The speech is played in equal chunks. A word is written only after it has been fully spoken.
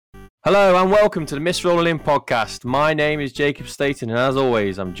Hello and welcome to the Miss Rolling In podcast. My name is Jacob Staten, and as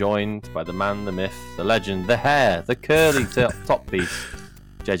always, I'm joined by the man, the myth, the legend, the hair, the curly top piece,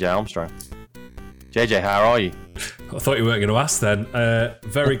 JJ Armstrong. JJ, how are you? I thought you weren't going to ask then.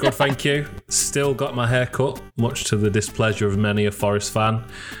 Very good, thank you. Still got my hair cut, much to the displeasure of many a Forest fan.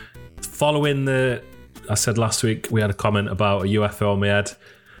 I said last week we had a comment about a UFO on my head.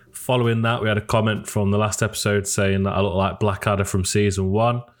 Following that, we had a comment from the last episode saying that I look like Blackadder from season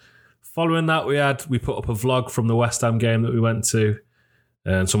 1. Following that, we put up a vlog from the West Ham game that we went to,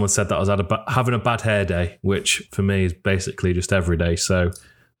 and someone said that I was having a bad hair day, which for me is basically just every day. So,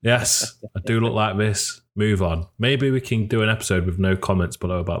 yes, I do look like this. Move on. Maybe we can do an episode with no comments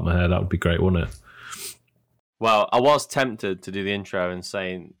below about my hair. That would be great, wouldn't it? Well, I was tempted to do the intro and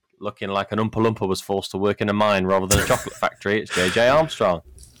saying looking like an Oompa Loompa was forced to work in a mine rather than a chocolate factory. It's JJ Armstrong.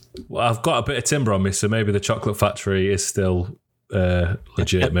 Well, I've got a bit of timber on me, so maybe the chocolate factory is still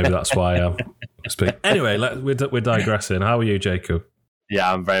legit. Maybe that's why I'm speaking. Anyway, we're digressing. How are you, Jacob? Yeah,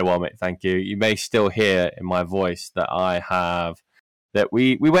 I'm very well, mate. Thank you. You may still hear in my voice that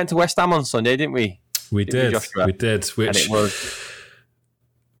we went to West Ham on Sunday, didn't we? We did. Which, and it was.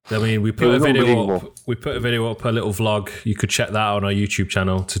 I mean, we put a video up. We put a video up, a little vlog. You could check that out on our YouTube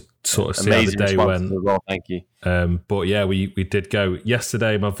channel to sort of see how the day went. Well, thank you. But yeah, we did go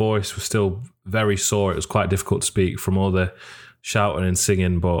yesterday. My voice was still very sore. It was quite difficult to speak from all the shouting and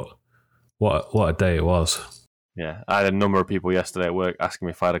singing, but what a day it was. Yeah, I had a number of people yesterday at work asking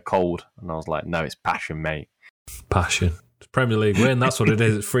me if I had a cold, and I was like, no, it's passion, mate. Passion. It's Premier League win, that's what it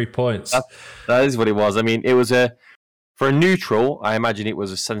is. It's 3 points. That is what it was. I mean, it was for a neutral, I imagine it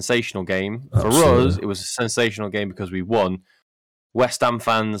was a sensational game. Absolutely. For us, it was a sensational game because we won. West Ham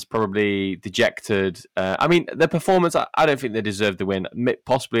fans probably dejected. I mean, their performance, I don't think they deserved the win.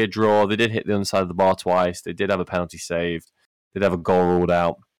 Possibly a draw. They did hit the underside of the bar twice. They did have a penalty saved. They'd have a goal ruled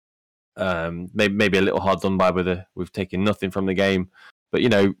out. Maybe a little hard done by with taking nothing from the game. But, you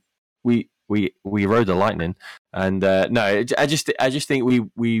know, we rode the lightning. And no, I just think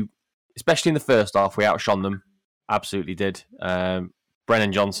we, especially in the first half, we outshone them. Absolutely did.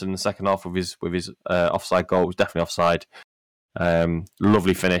 Brennan Johnson in the second half with his offside goal was definitely offside.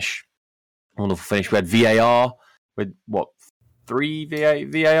 Lovely finish. Wonderful finish. We had VAR with what? 3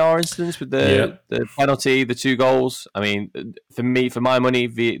 VAR incidents with the penalty, the 2 goals. I mean, for my money,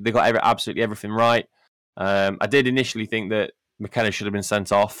 they got absolutely everything right. I did initially think that McKenna should have been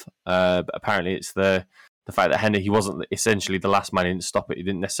sent off, but apparently it's the fact that he wasn't essentially the last man. He didn't stop it. He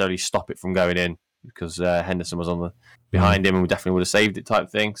didn't necessarily stop it from going in because Henderson was on behind him and we definitely would have saved it type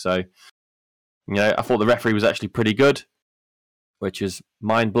thing. So, you know, I thought the referee was actually pretty good, which is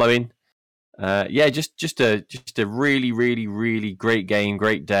mind blowing. Just a really, really, really great game,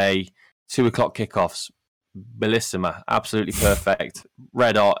 great day. 2:00 kickoffs, bellissima, absolutely perfect.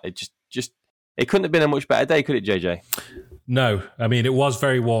 Red hot. It couldn't have been a much better day, could it, JJ? No, I mean it was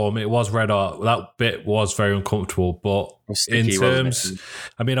very warm. It was red hot. That bit was very uncomfortable. But sticky, in terms,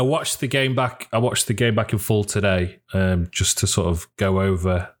 I mean, I watched the game back in full today, just to sort of go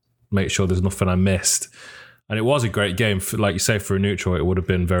over, make sure there's nothing I missed. And it was a great game. Like you say, for a neutral, it would have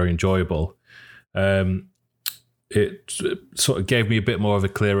been very enjoyable. It sort of gave me a bit more of a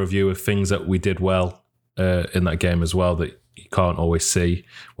clearer view of things that we did well in that game as well that you can't always see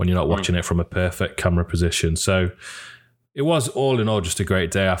when you're not watching it from a perfect camera position. So it was all in all just a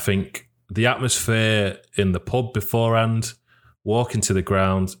great day. I think the atmosphere in the pub beforehand, walking to the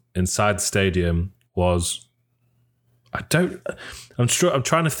ground inside the stadium was... I'm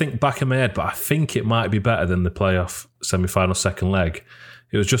trying to think back in my head, but I think it might be better than the playoff semi-final second leg.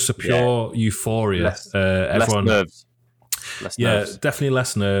 It was just a pure euphoria. Less nerves. Definitely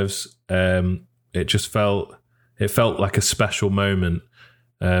less nerves. It just felt like a special moment.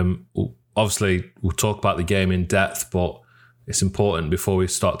 Obviously, we'll talk about the game in depth, but it's important before we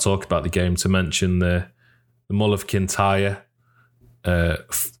start talking about the game to mention the Mull of Kintyre.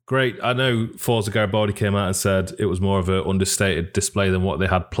 Great. I know Forza Garibaldi came out and said it was more of an understated display than what they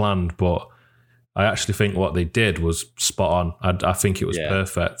had planned, but I actually think what they did was spot on. I think it was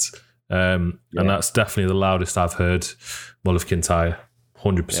perfect. And that's definitely the loudest I've heard Mull of Kintyre.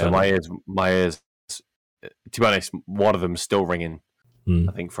 100%. Yeah, my ears, to be honest, one of them is still ringing,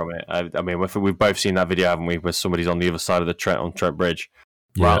 I think, from it. I mean, we've both seen that video, haven't we, where somebody's on the other side of the Trent Bridge,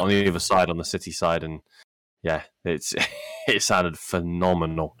 right on the other side, on the city side, and yeah, it sounded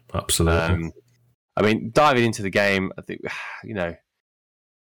phenomenal. Absolutely. I mean, diving into the game, I think, you know,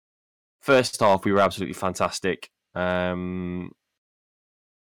 first half, we were absolutely fantastic. You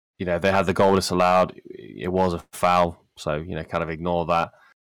know, they had the goal disallowed. It was a foul, so, you know, kind of ignore that.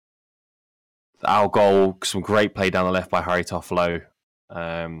 Our goal, some great play down the left by Harry Toffolo.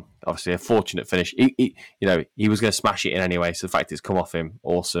 Obviously, a fortunate finish. He was going to smash it in anyway. So the fact it's come off him,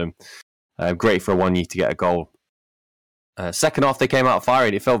 awesome. Great for a 1-year to get a goal. Second half, they came out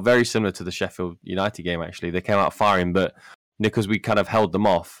firing. It felt very similar to the Sheffield United game, actually. They came out firing, but because we kind of held them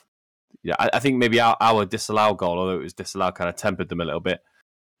off, I think maybe our disallowed goal, although it was disallowed, kind of tempered them a little bit.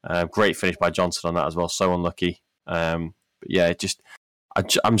 Great finish by Johnson on that as well. So unlucky. But yeah,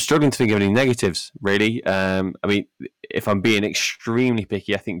 I'm struggling to think of any negatives, really. I mean, if I'm being extremely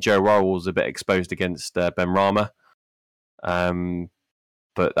picky, I think Joe Worrell was a bit exposed against Benrahma.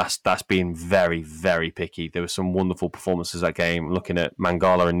 But that's being very, very picky. There were some wonderful performances that game. Looking at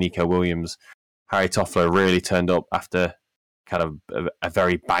Mangala and Nico Williams, Harry Toffler really turned up after kind of a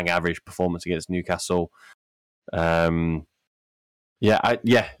very bang average performance against Newcastle. Struggling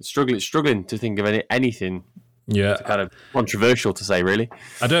to think of anything. Yeah, kind of controversial to say, really.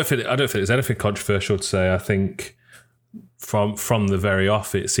 I don't think there's anything controversial to say. I think from the very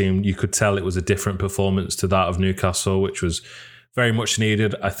off, it seemed you could tell it was a different performance to that of Newcastle, which was very much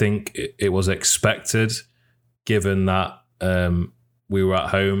needed. I think it was expected, given that we were at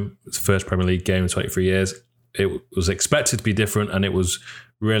home. It's the first Premier League game in 23 years. It was expected to be different, and it was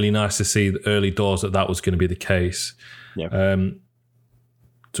really nice to see the early doors that was going to be the case. Yeah.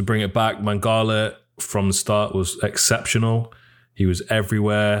 To bring it back, Mangala from the start was exceptional. He was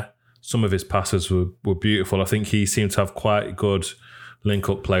everywhere. Some of his passes were beautiful. I think he seemed to have quite good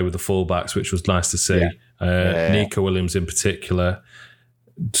link-up play with the fullbacks, which was nice to see. Nico Williams in particular,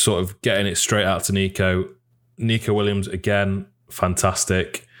 sort of getting it straight out to Nico. Nico Williams, again,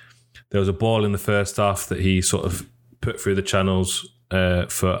 fantastic. There was a ball in the first half that he sort of put through the channels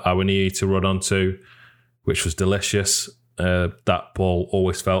for Awoniyi to run onto, which was delicious. That ball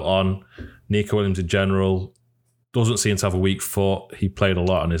always felt on. Nico Williams in general doesn't seem to have a weak foot. He played a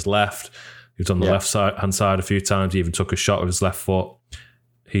lot on his left. He was on the left hand side a few times. He even took a shot with his left foot.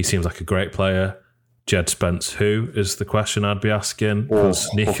 He seems like a great player. Jed Spence, who is the question I'd be asking? Because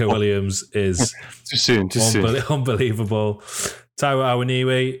Nico Williams is too soon. Unbelievable. Taiwo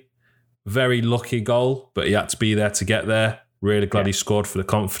Awoniyi, very lucky goal, but he had to be there to get there. Really glad he scored for the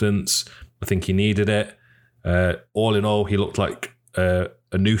confidence. I think he needed it. All in all, he looked like a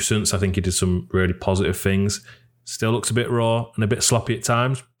nuisance. I think he did some really positive things. Still looks a bit raw and a bit sloppy at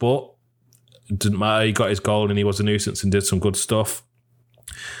times, but it didn't matter. He got his goal and he was a nuisance and did some good stuff.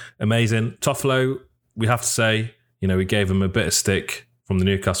 Amazing. Toffolo, we have to say, we gave him a bit of stick from the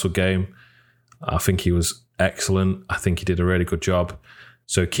Newcastle game. I think he was excellent. I think he did a really good job.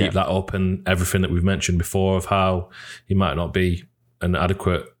 So keep that up, and everything that we've mentioned before of how he might not be an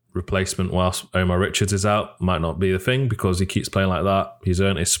adequate replacement whilst Omar Richards is out might not be the thing, because he keeps playing like that. He's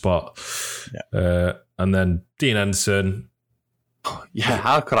earned his spot. And then Dean Henderson.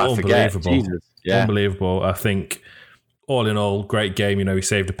 How could I forget? Jesus. Unbelievable. I think all in all, great game. He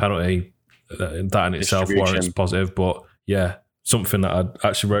saved a penalty. That in itself warrants positive. But something that I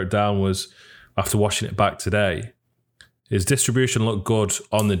actually wrote down was, after watching it back today, his distribution looked good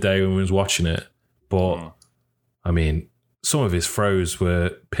on the day when we was watching it. But, I mean, some of his throws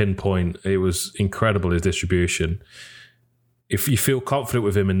were pinpoint. It was incredible, his distribution. If you feel confident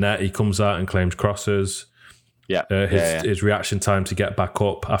with him in net, he comes out and claims crosses. His reaction time to get back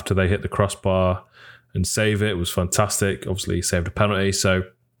up after they hit the crossbar and save it was fantastic. Obviously, he saved a penalty. So,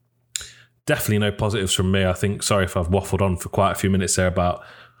 definitely no positives from me. I think, sorry if I've waffled on for quite a few minutes there about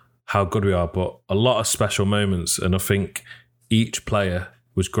how good we are, but a lot of special moments. And I think each player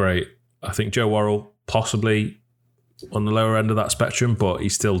was great. I think Joe Worrell possibly on the lower end of that spectrum, but he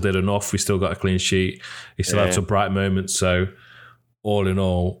still did enough. We still got a clean sheet. He still had some bright moments. So all in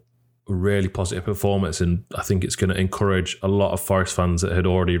all, a really positive performance. And I think it's going to encourage a lot of Forest fans that had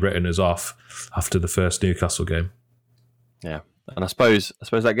already written us off after the first Newcastle game. Yeah. And I suppose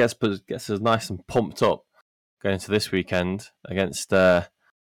that gets us nice and pumped up going into this weekend against the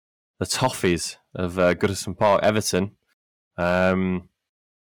Toffees of Goodison Park, Everton.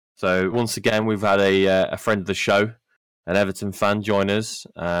 So once again, we've had a friend of the show, an Everton fan, join us.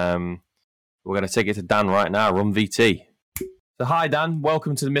 We're going to take it to Dan right now, Run VT. So hi, Dan.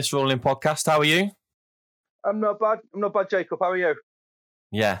 Welcome to the Mr. Rolling podcast. How are you? I'm not bad, Jacob. How are you?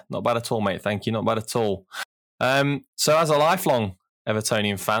 Yeah, not bad at all, mate. Thank you. Not bad at all. So as a lifelong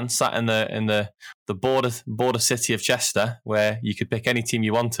Evertonian fan, sat in the border city of Chester, where you could pick any team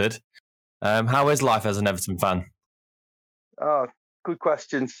you wanted, how is life as an Everton fan? Oh, good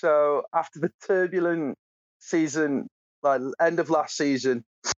question. So after the turbulent season, like end of last season,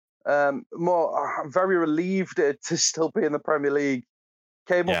 I'm very relieved to still be in the Premier League.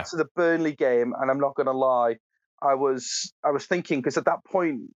 Came up to the Burnley game, and I'm not going to lie, I was thinking, because at that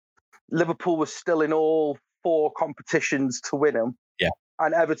point Liverpool was still in all 4 competitions to win them. Yeah.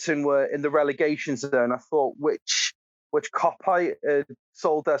 and Everton were in the relegation zone. I thought, which cop-out had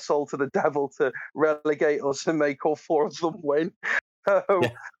sold their soul to the devil to relegate us and make all four of them win. So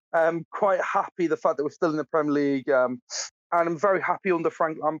I'm quite happy the fact that we're still in the Premier League. And I'm very happy under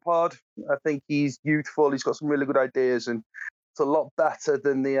Frank Lampard. I think he's youthful. He's got some really good ideas, and it's a lot better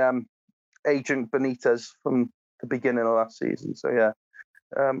than the agent Benitez from the beginning of last season. So yeah,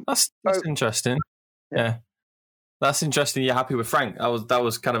 that's interesting. Yeah, that's interesting. You're happy with Frank? That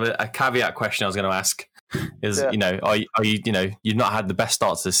was kind of a caveat question I was going to ask. Is are you you've not had the best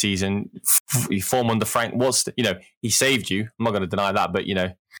start to the season? You form under Frank he saved you. I'm not going to deny that, but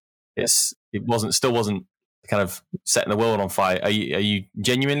it wasn't kind of setting the world on fire. Are you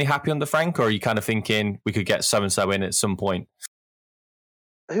genuinely happy under Frank, or are you kind of thinking we could get so and so in at some point?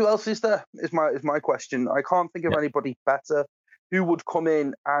 Who else is there? Is my question. I can't think of anybody better who would come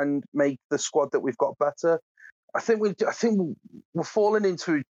in and make the squad that we've got better. I think we're falling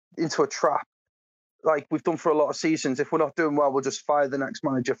into a trap like we've done for a lot of seasons. If we're not doing well, we'll just fire the next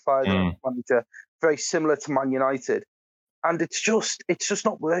manager. Very similar to Man United, and it's just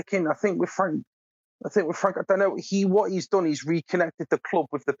not working. I think with Frank, I don't know. What he's done, he's reconnected the club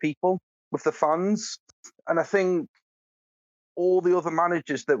with the people, with the fans, and I think all the other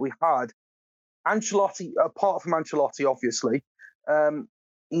managers that we had, Ancelotti, apart from Ancelotti, obviously,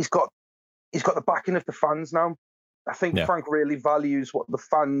 he's got the backing of the fans now. I think Frank really values what the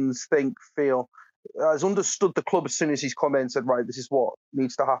fans think, feel. Has understood the club as soon as he's come in and said, right, this is what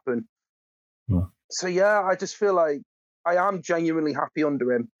needs to happen. Yeah. So I just feel like I am genuinely happy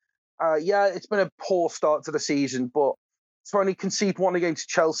under him. It's been a poor start to the season, but to only concede one against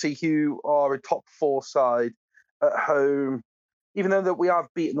Chelsea, who are a top 4 side at home, even though that we have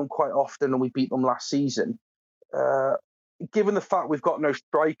beaten them quite often and we beat them last season, given the fact we've got no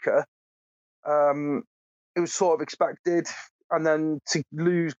striker, it was sort of expected. And then to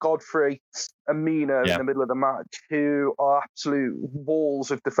lose Godfrey and Mina in the middle of the match, who are absolute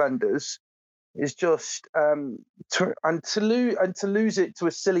walls of defenders, is just to lose it to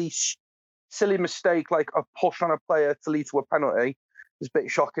a silly mistake like a push on a player to lead to a penalty is a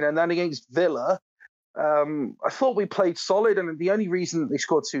bit shocking. And then against Villa, I thought we played solid, and the only reason that they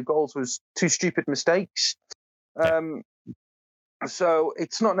scored 2 goals was 2 stupid mistakes. So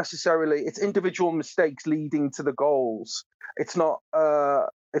it's not necessarily, it's individual mistakes leading to the goals. It's not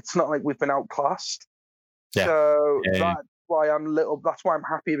like we've been outclassed. So that's why I'm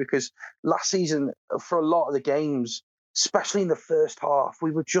happy, because last season for a lot of the games, especially in the first half,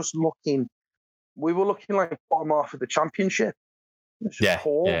 we were looking like bottom half of the Championship.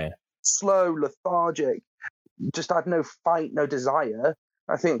 Poor, slow, lethargic, just had no fight, no desire.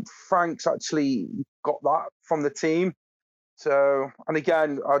 I think Frank's actually got that from the team. So, and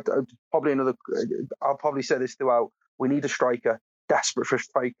again, I'll probably say this throughout. We need a striker, desperate for a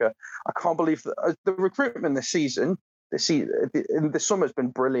striker. I can't believe that the recruitment this in the summer has been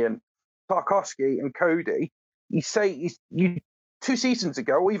brilliant. Tarkowski and Cody, you 2 seasons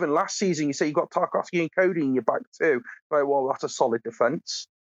ago, or even last season, you say you got Tarkowski and Cody in your back too. Right, well, that's a solid defence.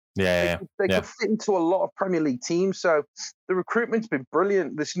 They could fit into a lot of Premier League teams. So the recruitment's been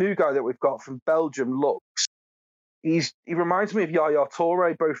brilliant. This new guy that we've got from Belgium looks. He reminds me of Yaya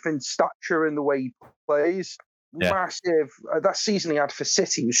Toure, both in stature and the way he plays. Massive. That season he had for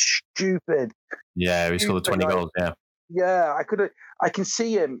City was stupid. Yeah, he scored 20 goals. Yeah, I can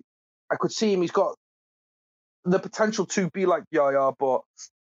see him. I could see him. He's got the potential to be like Yaya, but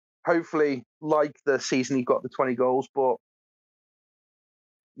hopefully, like the season he got the 20 goals. But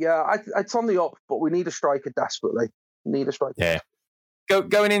it's on the up. But we need a striker desperately. Yeah.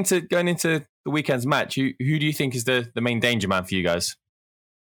 Going into the weekend's match, who do you think is the main danger man for you guys?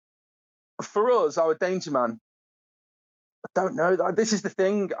 For us, our danger man, I don't know. This is the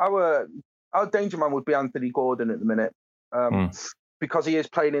thing. Our danger man would be Anthony Gordon at the minute, because he is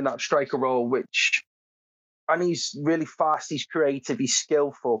playing in that striker role, and he's really fast, he's creative, he's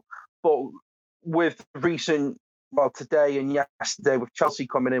skillful. But with today and yesterday, with Chelsea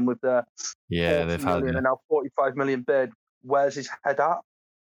coming in with the they've had and now 45 million bid, where's his head at?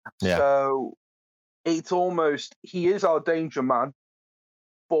 Yeah. So it's almost, he is our danger man,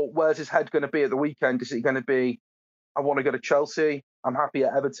 but where's his head going to be at the weekend? Is it going to be, I want to go to Chelsea, I'm happy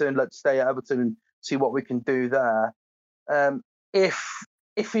at Everton, let's stay at Everton and see what we can do there?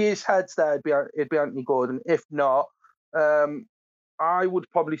 If his head's there, it'd be Anthony Gordon. If not, I would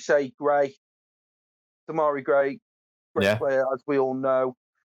probably say Gray, Damari Gray, great player, as we all know.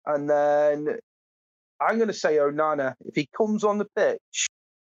 And then I'm going to say Onana. If he comes on the pitch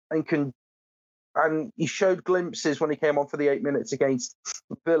and he showed glimpses when he came on for the 8 minutes against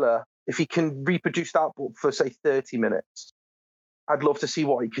Villa, if he can reproduce that for, say, 30 minutes, I'd love to see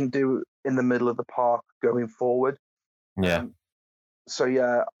what he can do in the middle of the park going forward. Yeah. So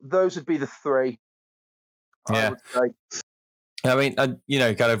yeah, those would be the three. I would say. I mean,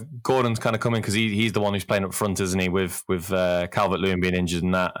 kind of Gordon's kind of coming because he's the one who's playing up front, isn't he? With Calvert-Lewin being injured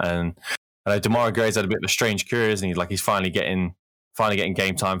and that, and I know Demarai Gray's had a bit of a strange career, isn't he? Like he's finally getting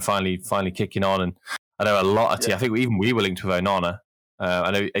game time, finally kicking on, and I know a lot of I think even we were linked with Onana.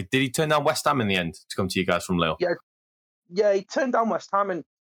 I know, did he turn down West Ham in the end to come to you guys from Lille? Yeah, he turned down West Ham, and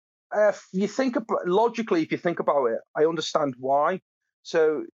if you think about logically, if you think about it, I understand why.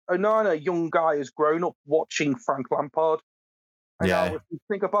 So Onana, a young guy, has grown up watching Frank Lampard. And now, if you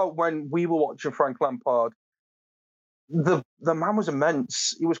think about when we were watching Frank Lampard, the man was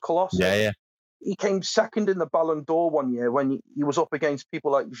immense. He was colossal. Yeah. He came second in the Ballon d'Or one year when he was up against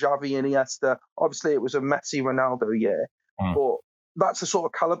people like Xavi and Iniesta. Obviously, it was a Messi Ronaldo year, but that's the sort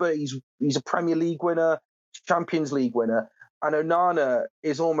of caliber. He's a Premier League winner, Champions League winner, and Onana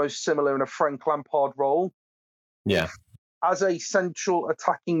is almost similar in a Frank Lampard role. Yeah. As a central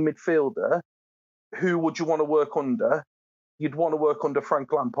attacking midfielder, who would you want to work under? You'd want to work under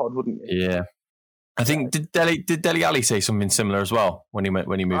Frank Lampard, wouldn't you? Yeah. I think did Dele Alli say something similar as well when he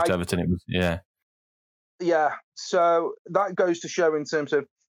moved to Everton? It was Yeah. So that goes to show in terms of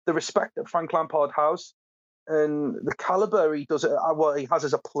the respect that Frank Lampard has and the caliber he has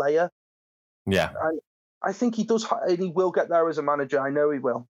as a player. Yeah. And I think he does, and he will get there as a manager. I know he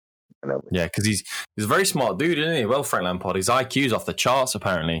will. Yeah, because he's a very smart dude, isn't he? Well, Frank Lampard, his IQ's off the charts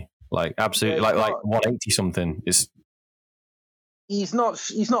apparently. Like absolutely, like 180 something. He's not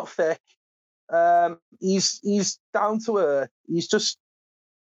thick. He's down to earth.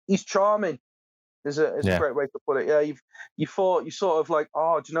 He's charming. Is a great way to put it. Yeah, you sort of like,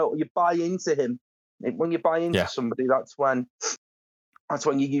 do you know, you buy into him. When you buy into somebody, that's when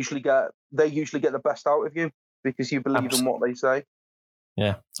they usually get the best out of you because you believe in what they say.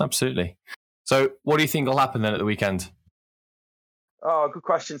 Yeah, absolutely. So what do you think will happen then at the weekend? Oh, good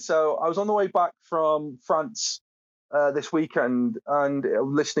question. So I was on the way back from France this weekend and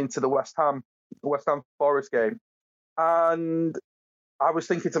listening to the West Ham Forest game. And I was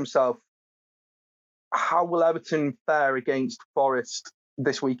thinking to myself, how will Everton fare against Forest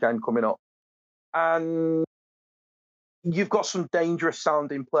this weekend coming up? And you've got some dangerous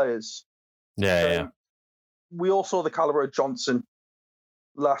sounding players. Yeah. We all saw the caliber of Johnson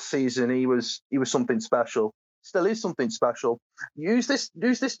last season. He was something special. Still is something special. Use this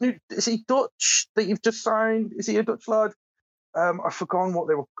new. Is he Dutch that you've just signed? Is he a Dutch lad? I've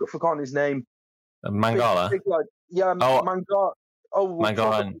forgotten his name. Mangala. Big lad. Yeah, Mangala.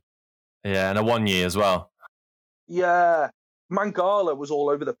 Mangala. And a 1 year as well. Yeah, Mangala was all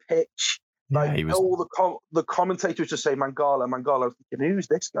over the pitch. Like he was. All the commentators just say Mangala. I was thinking, who's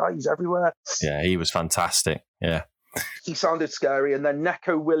this guy? He's everywhere. Yeah, he was fantastic. Yeah, he sounded scary. And then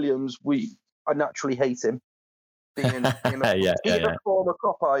Neco Williams, I naturally hate him. Being a former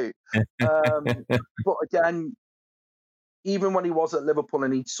cop-out. But again, even when he was at Liverpool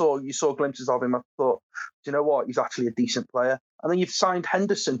and you saw glimpses of him, I thought, do you know what? He's actually a decent player. And then you've signed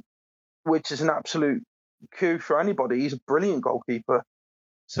Henderson, which is an absolute coup for anybody. He's a brilliant goalkeeper.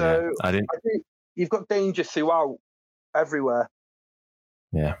 So I think you've got danger throughout, everywhere.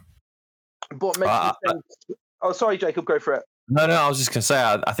 Yeah. But makes me think. Oh, sorry, Jacob, go for it. No, I was just going to say,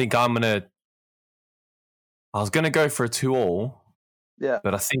 I think I was going to go for a 2-2. Yeah.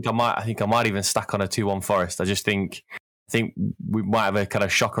 But I think I might even stack on a 2-1 Forest. I just think we might have a kind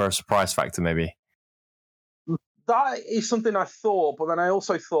of shock or a surprise factor, maybe. That is something I thought, but then I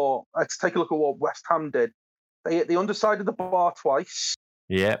also thought, let's take a look at what West Ham did. They hit the underside of the bar twice.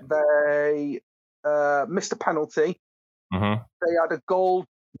 Yeah. They missed a penalty. Mm-hmm. They had a goal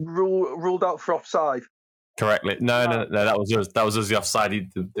ruled out for offside. Correctly. No, that was us. That was us, the offside.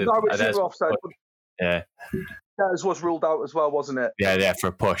 That was offside. Yeah. Theirs was ruled out as well, wasn't it? Yeah, for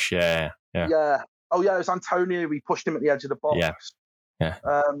a push. Yeah. Oh, yeah, it was Antonio. We pushed him at the edge of the box. Yeah.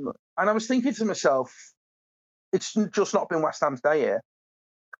 And I was thinking to myself, it's just not been West Ham's day here.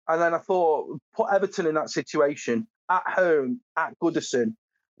 And then I thought, put Everton in that situation at home at Goodison,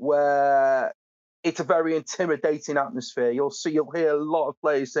 where it's a very intimidating atmosphere. You'll hear a lot of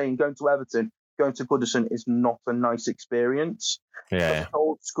players saying going to Everton, going to Goodison is not a nice experience. Yeah.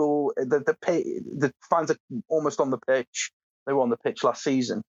 Old school. The fans are almost on the pitch. They were on the pitch last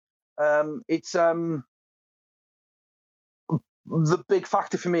season. It's the big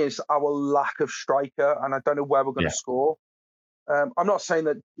factor for me is our lack of striker, and I don't know where we're going to score. I'm not saying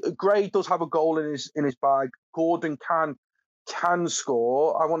that Gray does have a goal in his bag. Gordon can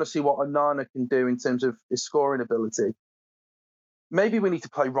score. I want to see what Onana can do in terms of his scoring ability. Maybe we need to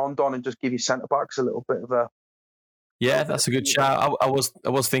play Rondon and just give you centre backs a little bit of a Yeah, that's a good shout. I was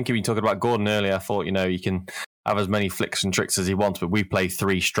thinking, you talking about Gordon earlier. I thought, you can have as many flicks and tricks as he wants, but we play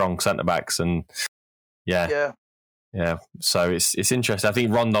 3 strong centre backs, and yeah. So it's interesting. I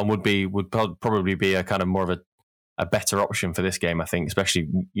think Rondon would probably be a kind of more of a better option for this game. I think, especially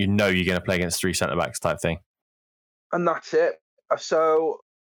you're going to play against 3 centre backs type thing. And that's it. So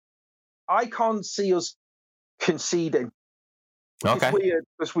I can't see us conceding. Okay. It's weird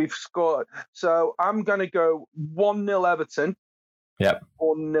because we've scored. So I'm going to go 1-0 Everton. Yep.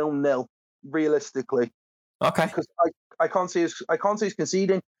 Or 0-0, realistically. Okay. Because I can't see us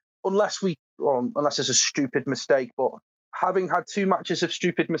conceding unless it's a stupid mistake. But having had 2 matches of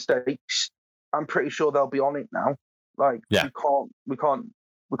stupid mistakes, I'm pretty sure they'll be on it now. Like, we can't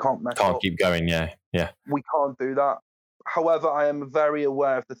mess up. Can't keep going. Yeah. We can't do that. However, I am very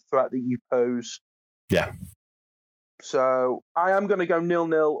aware of the threat that you pose. Yeah. So I am going to go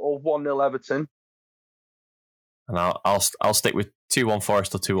 0-0 or 1-0 Everton. And I'll stick with 2-1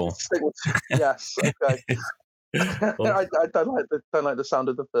 Forest or 2-1. Yes, okay. I don't like the sound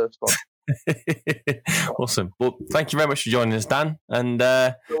of the first one. Awesome. Well, thank you very much for joining us, Dan. And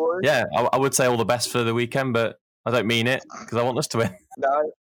I would say all the best for the weekend, but I don't mean it because I want us to win.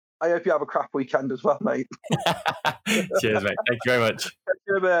 No, I hope you have a crap weekend as well, mate. Cheers, mate. Thank you very much. Catch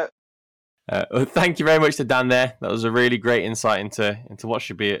you in a bit. Thank you very much to Dan there. That was a really great insight into what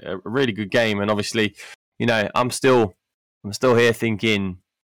should be a really good game. And obviously, I'm still here thinking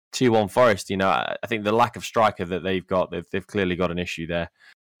 2-1 Forest. I think the lack of striker that they've got, they've clearly got an issue there.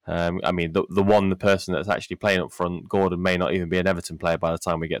 I mean, the person that's actually playing up front, Gordon, may not even be an Everton player by the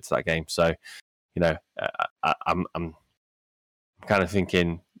time we get to that game. So, I'm kind of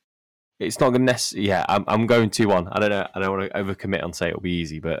thinking it's not going to necessarily. Yeah, I'm going 2-1. I don't know. I don't want to overcommit and say it'll be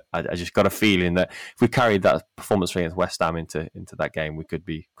easy, but I just got a feeling that if we carried that performance against West Ham into that game, we could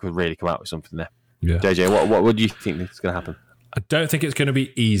really come out with something there. Yeah. JJ, what do you think is going to happen? I don't think it's going to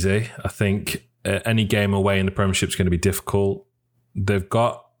be easy. I think any game away in the Premiership is going to be difficult. They've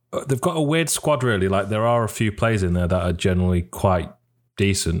got a weird squad, really. Like, there are a few players in there that are generally quite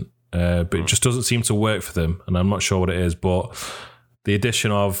decent, but it just doesn't seem to work for them, and I'm not sure what it is. But the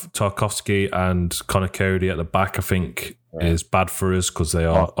addition of Tarkowski and Connor Cody at the back, I think, is bad for us because they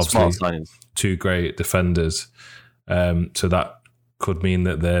are obviously 2 great defenders. So that could mean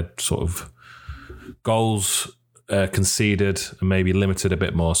that their sort of goals conceded and maybe limited a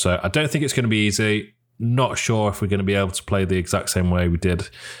bit more. So I don't think it's going to be easy. Not sure if we're going to be able to play the exact same way we did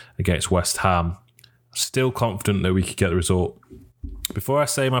against West Ham. Still confident that we could get the result. Before I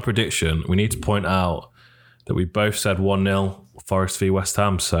say my prediction, we need to point out that we both said 1-0 Forest v West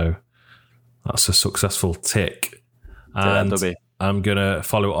Ham, so that's a successful tick. And I'm going to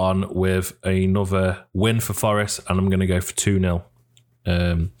follow on with another win for Forest, and I'm going to go for 2-0.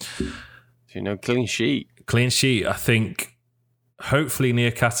 2-0 clean sheet. Clean sheet. I think hopefully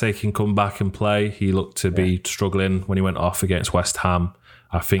Niakate can come back and play. He looked to be struggling when he went off against West Ham.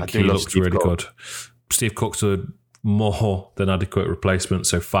 I think he looked really good. Steve Cook's a more than adequate replacement,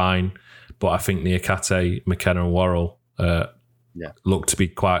 so fine. But I think Niakate, McKenna and Worrell look to be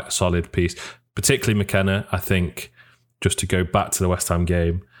quite a solid piece. Particularly McKenna, I think, just to go back to the West Ham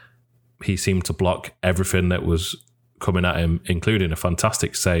game, he seemed to block everything that was coming at him, including a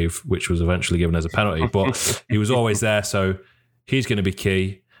fantastic save, which was eventually given as a penalty. But he was always there, so he's going to be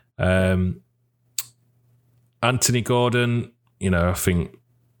key. Anthony Gordon, I think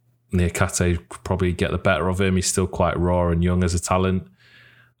Niakate could probably get the better of him. He's still quite raw and young as a talent.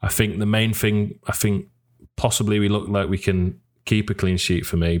 I think the main thing, possibly we look like we can keep a clean sheet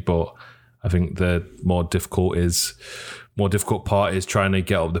for me, but I think the more difficult part is trying to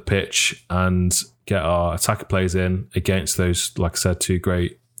get up the pitch and get our attacker players in against those, like I said, 2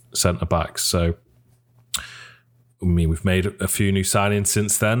 great centre backs. So, I mean, we've made a few new signings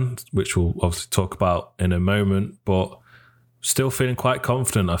since then, which we'll obviously talk about in a moment, but still feeling quite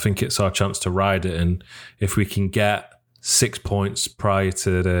confident. I think it's our chance to ride it, and if we can get 6 points prior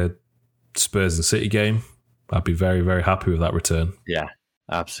to the Spurs and City game, I'd be very, very happy with that return. Yeah,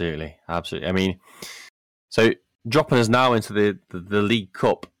 absolutely. I mean, so dropping us now into the League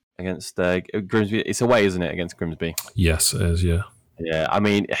Cup against Grimsby. It's away, isn't it, against Grimsby? Yes, it is, yeah. Yeah, I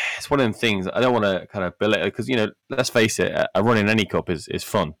mean, it's one of them things. I don't want to kind of belittle it because, let's face it, a run in any cup is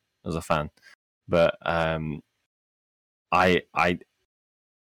fun as a fan. But I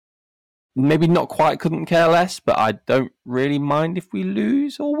maybe not quite couldn't care less, but I don't really mind if we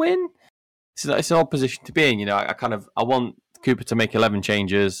lose or win. It's an odd position to be in. I want Cooper to make 11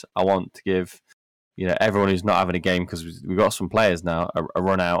 changes. I want to give everyone who's not having a game, because we've got some players now, a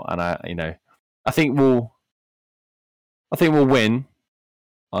run out, and I think we'll win.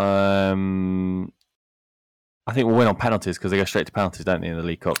 I think we'll win on penalties because they go straight to penalties, don't they, in the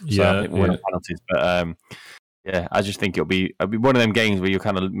League Cup? So I think we'll win on penalties. But I just think it'll be one of them games where you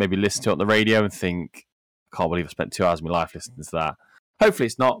kind of maybe listen to it on the radio and think, I can't believe I spent 2 hours of my life listening to that. Hopefully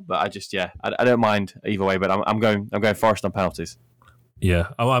it's not, but I don't mind either way. But I'm going Forest on penalties. Yeah,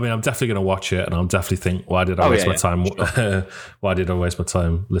 I'm definitely going to watch it, and I'll definitely think, why did I waste my time? Sure. Why did I waste my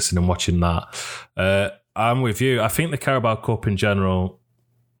time listening and watching that? I'm with you. I think the Carabao Cup in general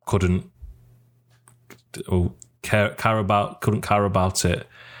couldn't care about it.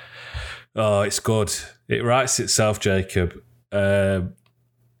 Oh, it's good. It writes itself, Jacob. You're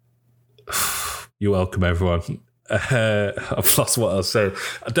welcome, everyone. I've lost what I was saying.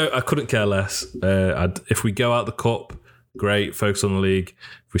 I couldn't care less. If we go out the cup, great. Focus on the league.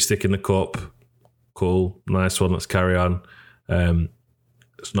 If we stick in the cup, cool, nice one. Let's carry on.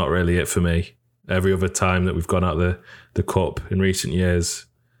 It's not really it for me. Every other time that we've gone out the cup in recent years,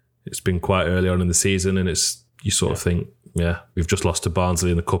 it's been quite early on in the season, and you sort of think, we've just lost to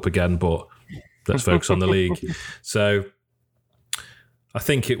Barnsley in the cup again, but let's focus on the league. So I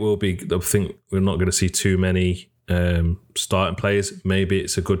think it will be. I think we're not going to see too many starting players. Maybe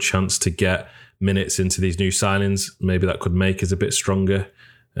it's a good chance to get minutes into these new signings. Maybe that could make us a bit stronger,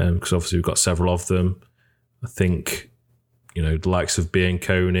 because obviously we've got several of them. I think, the likes of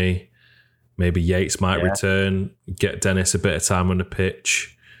Bianconi, maybe Yates might return, get Dennis a bit of time on the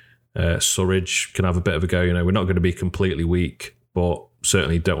pitch. Surridge can have a bit of a go. We're not going to be completely weak, but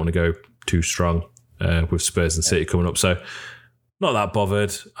certainly don't want to go too strong with Spurs and City coming up. So not that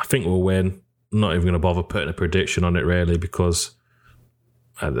bothered. I think we'll win. I'm not even going to bother putting a prediction on it really, because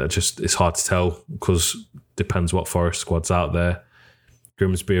it's hard to tell, because depends what Forest squad's out there.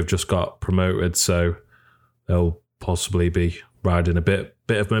 Grimsby have just got promoted, so they'll possibly be riding a bit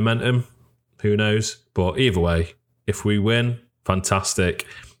of momentum. Who knows? But either way, if we win, fantastic.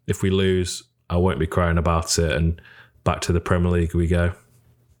 If we lose, I won't be crying about it, and back to the Premier League we go.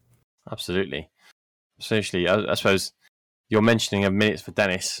 Absolutely. Essentially, I suppose your mentioning of minutes for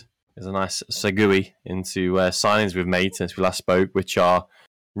Dennis is a nice segue into signings we've made since we last spoke, which are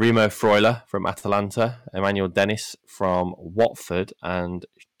Remo Freuler from Atalanta, Emmanuel Dennis from Watford, and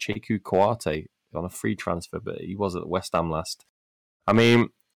Cheku Kouyaté on a free transfer, but he was at West Ham last. I mean,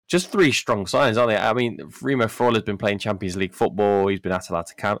 just 3 strong signings, aren't they? I mean, Remo Freuler's been playing Champions League football. He's been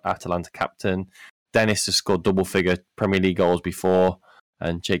Atalanta captain. Dennis has scored double-figure Premier League goals before,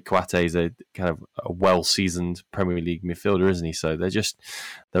 and Cheku Kouyaté is a kind of a well-seasoned Premier League midfielder, isn't he? So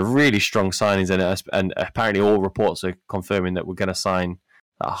they're really strong signings, and apparently all reports are confirming that we're going to sign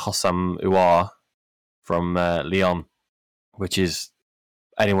Hossam Aouar from Lyon, which is,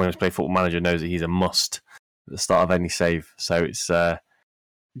 anyone who's played Football Manager knows that he's a must at the start of any save. So it's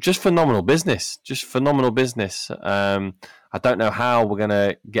just phenomenal business. I don't know how we're going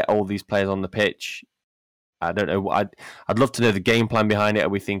to get all these players on the pitch. I don't know. I'd love to know the game plan behind it. Are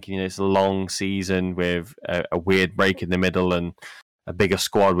we thinking it's a long season with a weird break in the middle and a bigger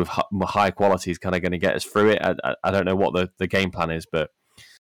squad with high quality is kind of going to get us through it? I don't know what the game plan is, but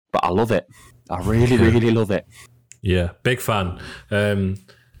I love it. I really, really love it. Yeah, big fan.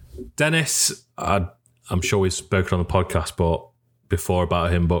 Dennis, I'm sure we've spoken on the podcast before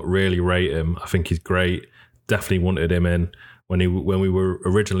about him, but really rate him. I think he's great. Definitely wanted him in. When we were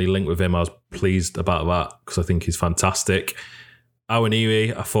originally linked with him, I was pleased about that because I think he's fantastic.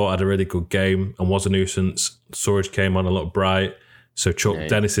 Awoniyi, I thought had a really good game and was a nuisance. Surridge came on a lot bright, so chucked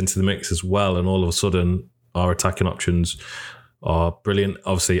Dennis into the mix as well, and all of a sudden our attacking options are brilliant.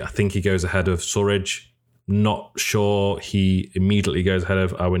 Obviously, I think he goes ahead of Surridge. Not sure he immediately goes ahead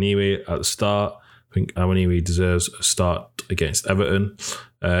of Awoniyi at the start. I think Awoniyi deserves a start against Everton,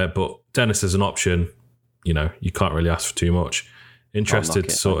 but Dennis is an option. You can't really ask for too much. Interested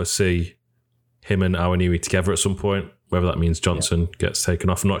to sort of see him and Awoniyi together at some point. Whether that means Johnson gets taken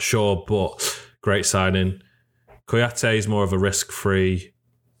off, I'm not sure, but great signing. Kouyaté is more of a risk-free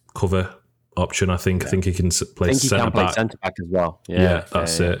cover option, I think. I think he can play centre back as well.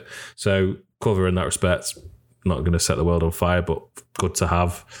 That's it. So cover in that respect, not going to set the world on fire, but good to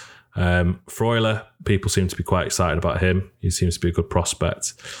have. Freuler, people seem to be quite excited about him. He seems to be a good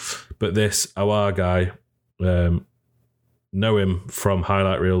prospect. But this Aouar guy, know him from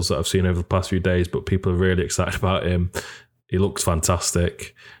highlight reels that I've seen over the past few days, but people are really excited about him. He looks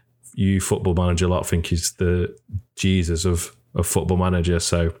fantastic. You Football Manager lot think he's the Jesus of Football Manager.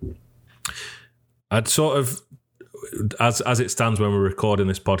 So I'd sort of, as it stands when we're recording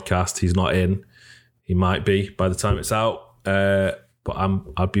this podcast, he's not in. He might be by the time it's out. But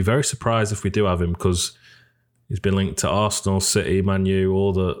I'd be very surprised if we do have him, because he's been linked to Arsenal, City, Man U,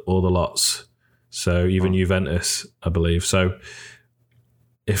 all the lots. So even Juventus, I believe. So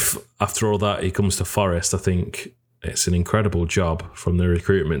if after all that he comes to Forest, I think it's an incredible job from the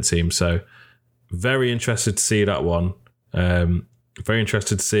recruitment team. So very interested to see that one. Very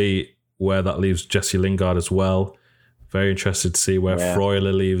interested to see where that leaves Jesse Lingard as well. Very interested to see where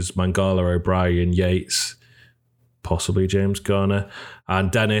Freuler leaves Mangala, O'Brien, Yates, possibly James Garner. And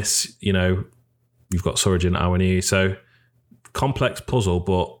Dennis, you know, you've got Surgeon Awani. So complex puzzle,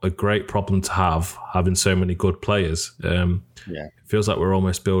 but a great problem to have, having so many good players. It feels like we're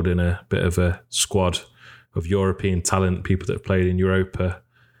almost building a bit of a squad of European talent, people that have played in Europa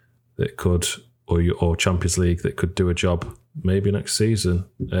that could, or Champions League, that could do a job maybe next season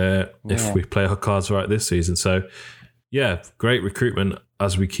if we play our cards right this season. So yeah, great recruitment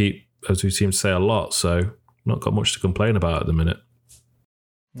as we seem to say a lot. So not got much to complain about at the minute.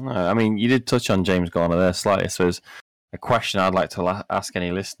 No, I mean, you did touch on James Garner there slightly. So it's a question I'd like to ask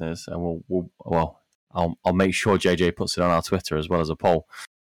any listeners, and I'll make sure JJ puts it on our Twitter as well as a poll.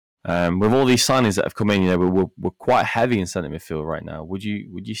 With all these signings that have come in, you know, we're quite heavy in centre midfield right now. Would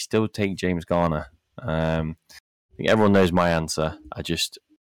you still take James Garner? I think everyone knows my answer.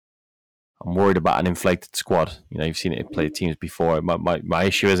 I'm worried about an inflated squad. You know, you've seen it play teams before. My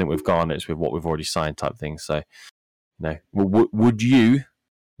issue isn't with Garner; it's with what we've already signed, type thing. So, you know, would you,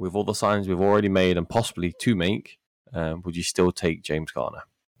 with all the signings we've already made and possibly to make, would you still take James Garner?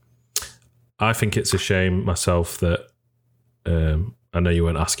 I think it's a shame myself that. I know you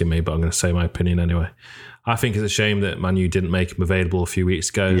weren't asking me, but I'm going to say my opinion anyway. I think it's a shame that Man U didn't make him available a few weeks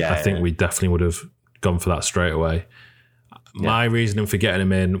ago. I think we definitely would have gone for that straight away. Yeah. My reasoning for getting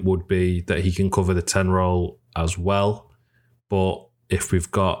him in would be that he can cover the 10 role as well. But if we've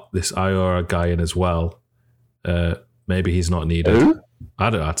got this Iora guy in as well, maybe he's not needed. Who? I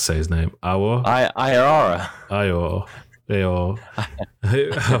don't know how to say his name. Iora. Iora.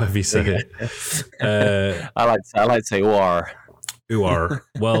 However you say it. I like to say Uar. Uar.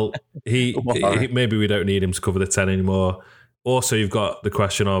 Well, he maybe we don't need him to cover the 10 anymore. Also, you've got the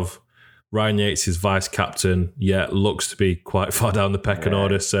question of Ryan Yates is vice captain, yet looks to be quite far down the pecking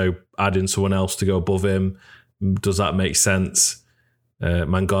order. So adding someone else to go above him, does that make sense?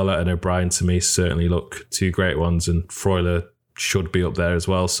 Mangala and O'Brien to me certainly look two great ones, and Freuler should be up there as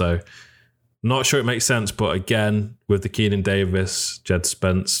well. So not sure it makes sense, but again, with the Keenan Davis, Jed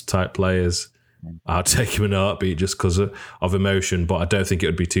Spence type players, I'd take him in a heartbeat just because of emotion, but I don't think it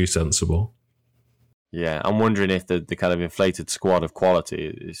would be too sensible. Yeah, I'm wondering if the kind of inflated squad of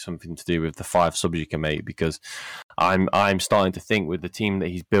quality is something to do with the 5 subs you can make, because I'm starting to think with the team that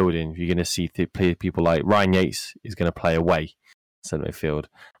he's building, you're going to see people like Ryan Yates is going to play away centre midfield,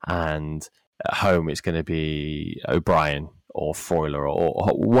 and at home it's going to be O'Brien or Freuler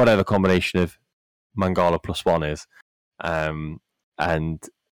or whatever combination of Mangala plus 1 is. And,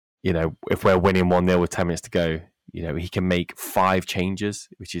 you know, if we're winning 1-0 with 10 minutes to go, you know, he can make 5 changes,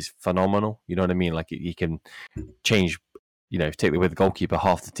 which is phenomenal. You know what I mean? Like, he can change, you know, take with the goalkeeper,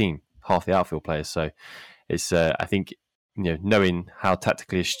 half the team, half the outfield players. So it's, I think, you know, knowing how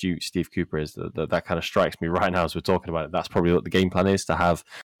tactically astute Steve Cooper is, that kind of strikes me right now as we're talking about it. That's probably what the game plan is, to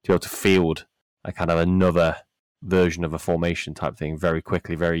be able to field a kind of another version of a formation type thing very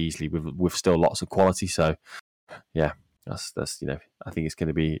quickly, very easily, with still lots of quality. So, yeah. That's you know, I think it's going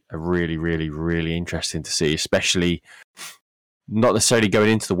to be a really, really, really interesting to see, especially not necessarily going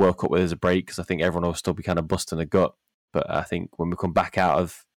into the World Cup where there's a break, because I think everyone will still be kind of busting a gut. But I think when we come back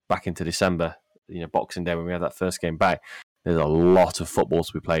into December, you know, Boxing Day, when we have that first game back, there's a lot of football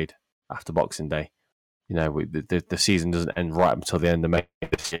to be played after Boxing Day. You know, the season doesn't end right until the end of May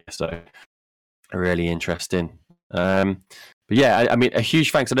this year, so really interesting. But yeah, I mean, a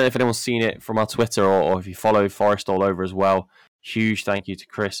huge thanks. I don't know if anyone's seen it from our Twitter or if you follow Forest all over as well. Huge thank you to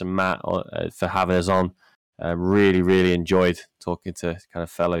Chris and Matt for having us on. Really, really enjoyed talking to kind of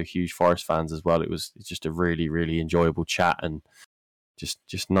fellow huge Forest fans as well. It's just a really, really enjoyable chat, and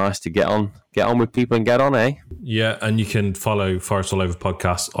just nice to get on with people and get on, eh? Yeah, and you can follow Forest All Over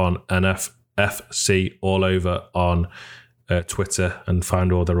podcast on NFFC All Over on Twitter and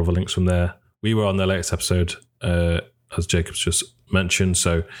find all their other links from there. We were on their latest episode, as Jacob's just mentioned,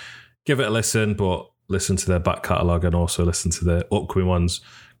 so give it a listen, but listen to their back catalogue and also listen to the upcoming ones,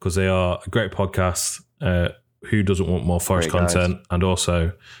 because they are a great podcast. Who doesn't want more Forest content? And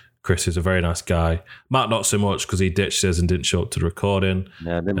also, Chris is a very nice guy. Matt, not so much, because he ditched us and didn't show up to the recording.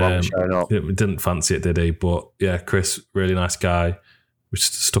 Yeah, didn't bother showing up. Didn't fancy it, did he? But yeah, Chris, really nice guy. We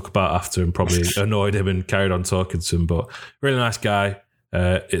stuck about after and probably annoyed him and carried on talking to him, but really nice guy.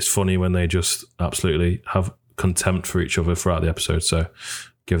 It's funny when they just absolutely have contempt for each other throughout the episode, so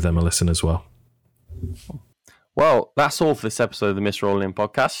give them a listen as well. Well, that's all for this episode of the Mr. Rolling In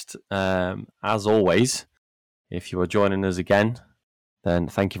podcast. As always, if you are joining us again, then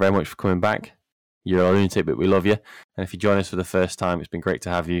thank you very much for coming back. You're a lunatic, but we love you. And if you join us for the first time, it's been great to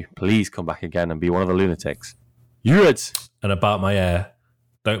have you. Please come back again and be one of the lunatics. You Reds! And about my hair,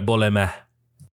 don't bully me.